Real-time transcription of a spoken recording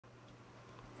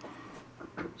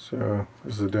So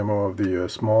this is a demo of the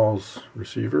Smalls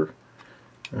receiver.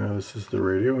 This is the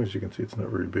radio. As you can see, it's not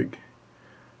very big.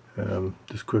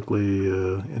 Just quickly,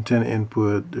 antenna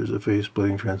input, there's a phase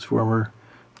splitting transformer,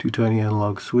 two tiny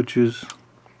analog switches.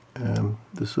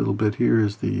 This little bit here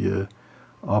is the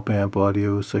op-amp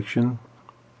audio section,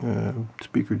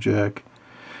 speaker jack.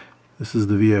 This is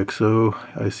the VXO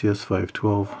ICS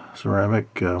 512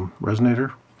 ceramic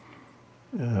resonator,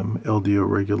 LDO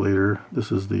regulator.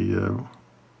 This is the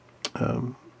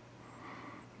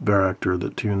varactor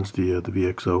that tunes the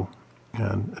VXO,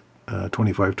 and a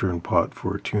 25 turn pot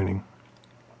for tuning.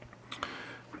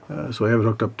 So I have it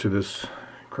hooked up to this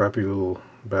crappy little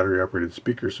battery operated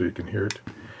speaker so you can hear it.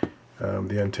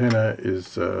 The antenna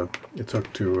is it's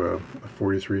hooked to a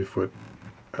 43-foot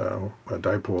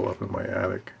dipole up in my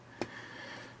attic.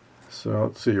 So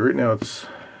let's see, right now it's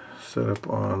set up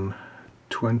on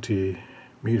 20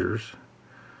 meters.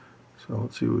 So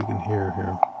let's see what we can hear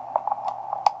here.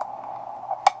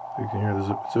 You can hear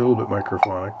it's a little bit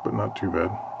microphonic, but not too bad.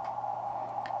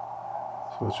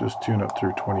 So let's just tune up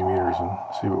through 20 meters and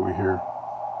see what we hear.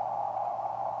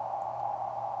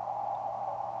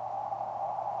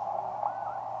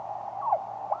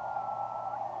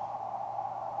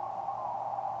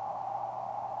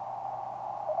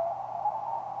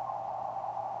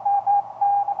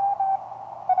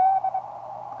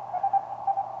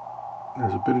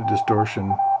 There's a bit of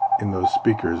distortion in those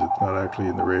speakers. It's not actually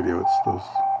in the radio, it's those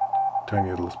tiny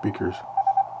little speakers.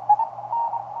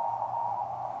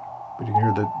 But you can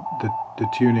hear that the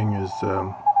tuning is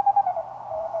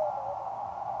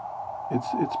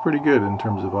it's pretty good in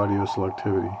terms of audio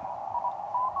selectivity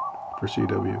for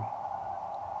CW.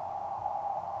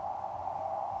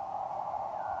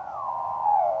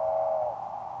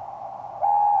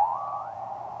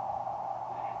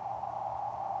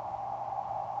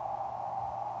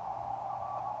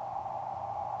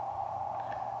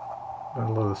 Not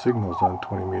a lot of signals on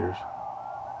 20 meters.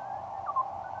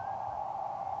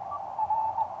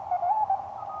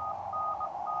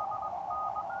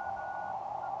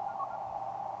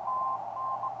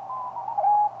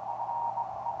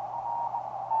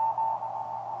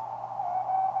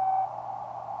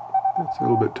 It's a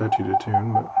little bit touchy to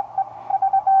tune, but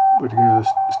you can hear the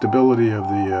stability of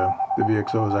the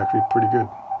VXO is actually pretty good.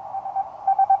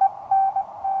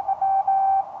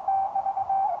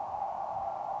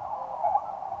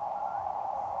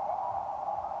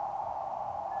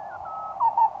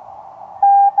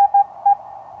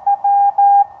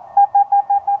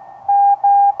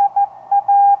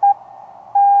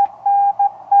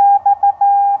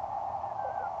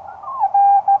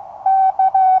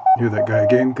 Hear that guy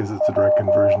again because it's a direct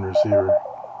conversion receiver.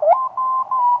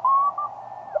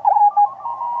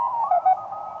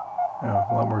 Yeah,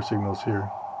 a lot more signals here.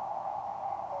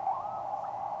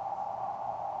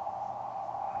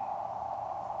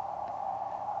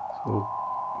 So,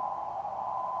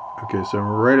 okay, so I'm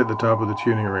right at the top of the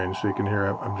tuning range, so you can hear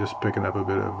I'm just picking up a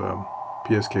bit of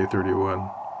PSK 31.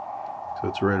 So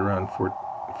it's right around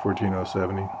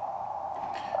 14070.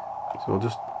 So I'll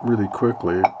just really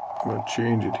quickly, I'm going to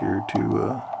change it here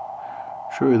to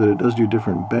show you that it does do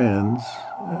different bands.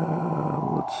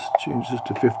 Let's change this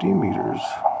to 15 meters.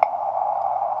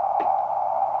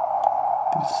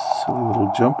 These silly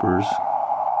little jumpers.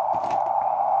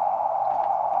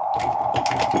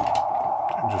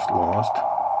 I'm just lost.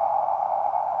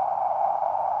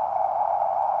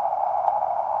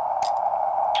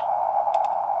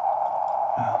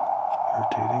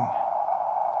 Irritating.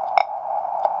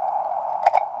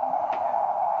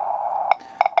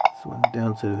 That's one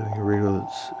downside of having a radio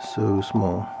that's so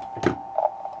small.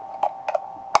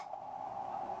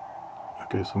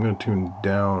 Okay, so I'm going to tune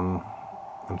down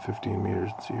on 15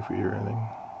 meters and see if we hear anything.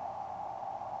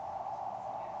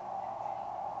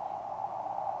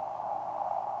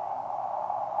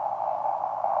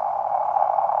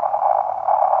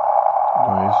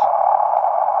 Noise.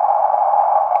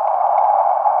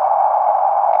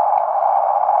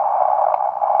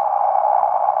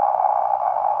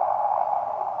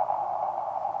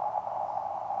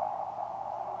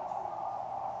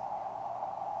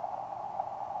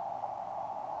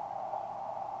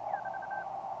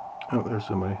 Oh, there's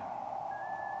somebody.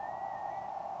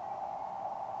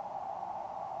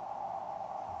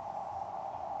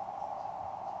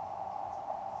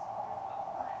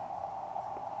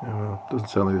 Yeah, well, doesn't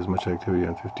sound like there's much activity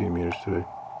on 15 meters today.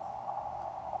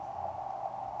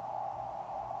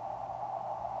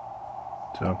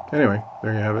 So, anyway,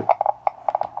 there you have it.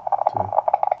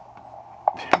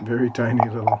 It's a very tiny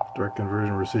little direct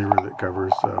conversion receiver that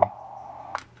covers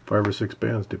 5 or 6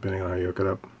 bands, depending on how you hook it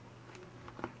up.